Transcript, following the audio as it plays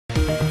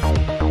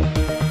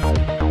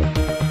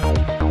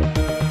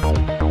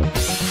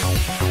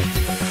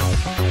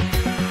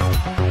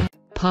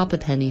Papa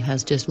Penny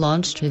has just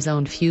launched his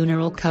own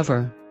funeral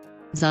cover.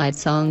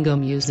 XiTsonga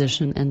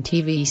musician and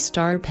TV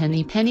star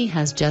Penny Ahee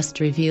has just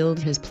revealed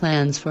his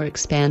plans for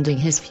expanding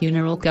his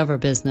funeral cover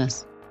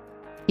business.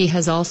 He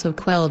has also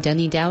quelled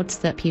any doubts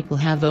that people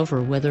have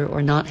over whether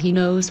or not he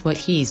knows what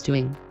he's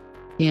doing.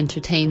 The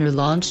entertainer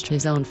launched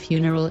his own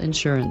funeral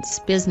insurance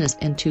business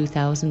in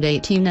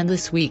 2018, and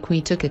this week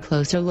we took a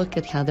closer look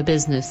at how the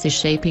business is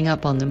shaping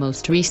up on the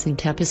most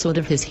recent episode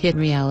of his hit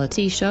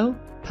reality show,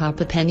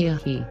 Papa Penny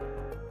Ahee.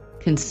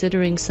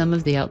 Considering some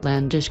of the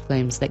outlandish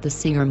claims that the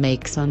singer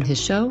makes on his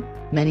show,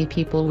 many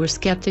people were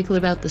skeptical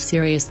about the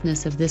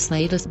seriousness of this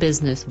latest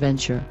business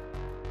venture.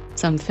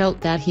 Some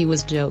felt that he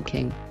was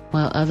joking,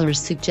 while others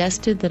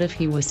suggested that if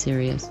he was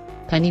serious,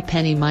 Penny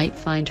Ahee might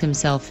find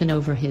himself in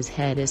over his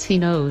head as he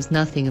knows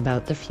nothing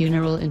about the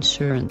funeral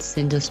insurance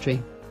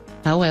industry.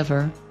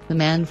 However, the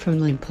man from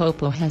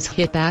Limpopo has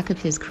hit back at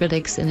his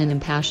critics in an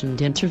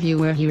impassioned interview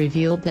where he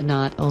revealed that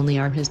not only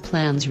are his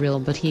plans real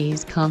but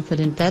he's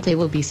confident that they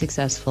will be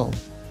successful.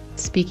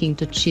 Speaking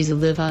to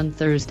XiTsonga on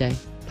Thursday,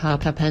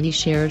 Papa Penny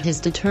shared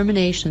his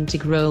determination to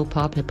grow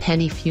Papa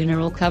Penny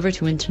funeral cover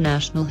to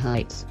international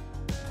heights.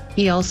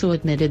 He also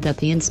admitted that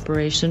the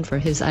inspiration for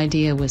his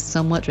idea was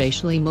somewhat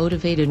racially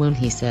motivated when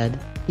he said,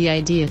 "The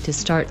idea to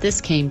start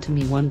this came to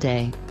me one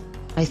day.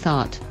 I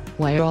thought,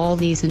 why are all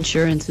these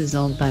insurances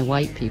owned by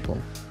white people,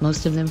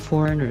 most of them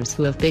foreigners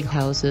who have big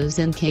houses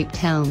in Cape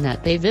Town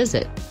that they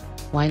visit?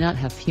 Why not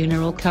have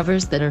funeral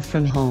covers that are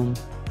from home,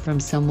 from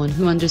someone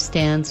who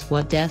understands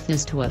what death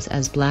is to us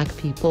as black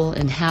people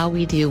and how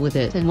we deal with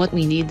it and what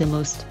we need the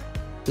most?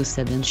 Who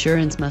said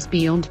insurance must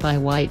be owned by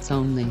whites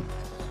only?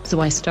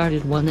 So I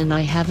started one and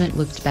I haven't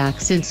looked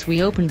back since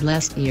we opened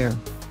last year."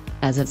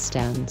 As it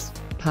stands,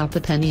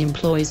 Papa Penny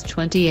employs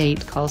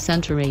 28 call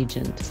center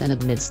agents and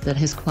admits that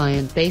his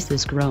client base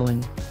is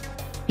growing.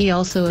 He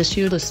also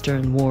issued a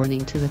stern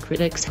warning to the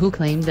critics who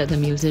claim that the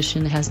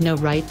musician has no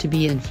right to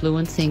be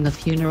influencing the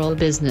funeral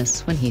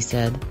business when he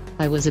said,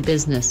 "I was a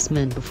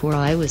businessman before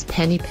I was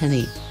Penny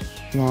Ahee.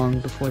 Long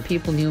before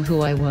people knew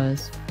who I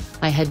was.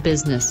 I had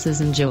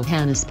businesses in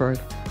Johannesburg,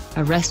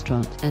 a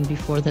restaurant, and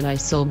before that I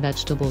sold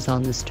vegetables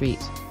on the street.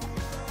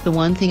 The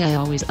one thing I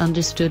always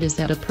understood is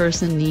that a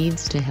person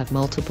needs to have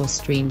multiple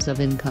streams of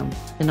income,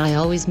 and I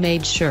always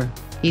made sure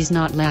he's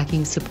not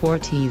lacking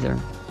support either."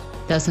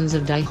 Dozens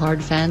of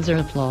die-hard fans are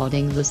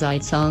applauding the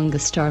XiTsonga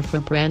star for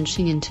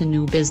branching into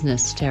new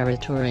business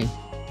territory.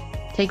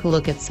 Take a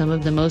look at some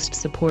of the most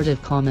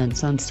supportive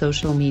comments on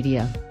social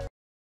media.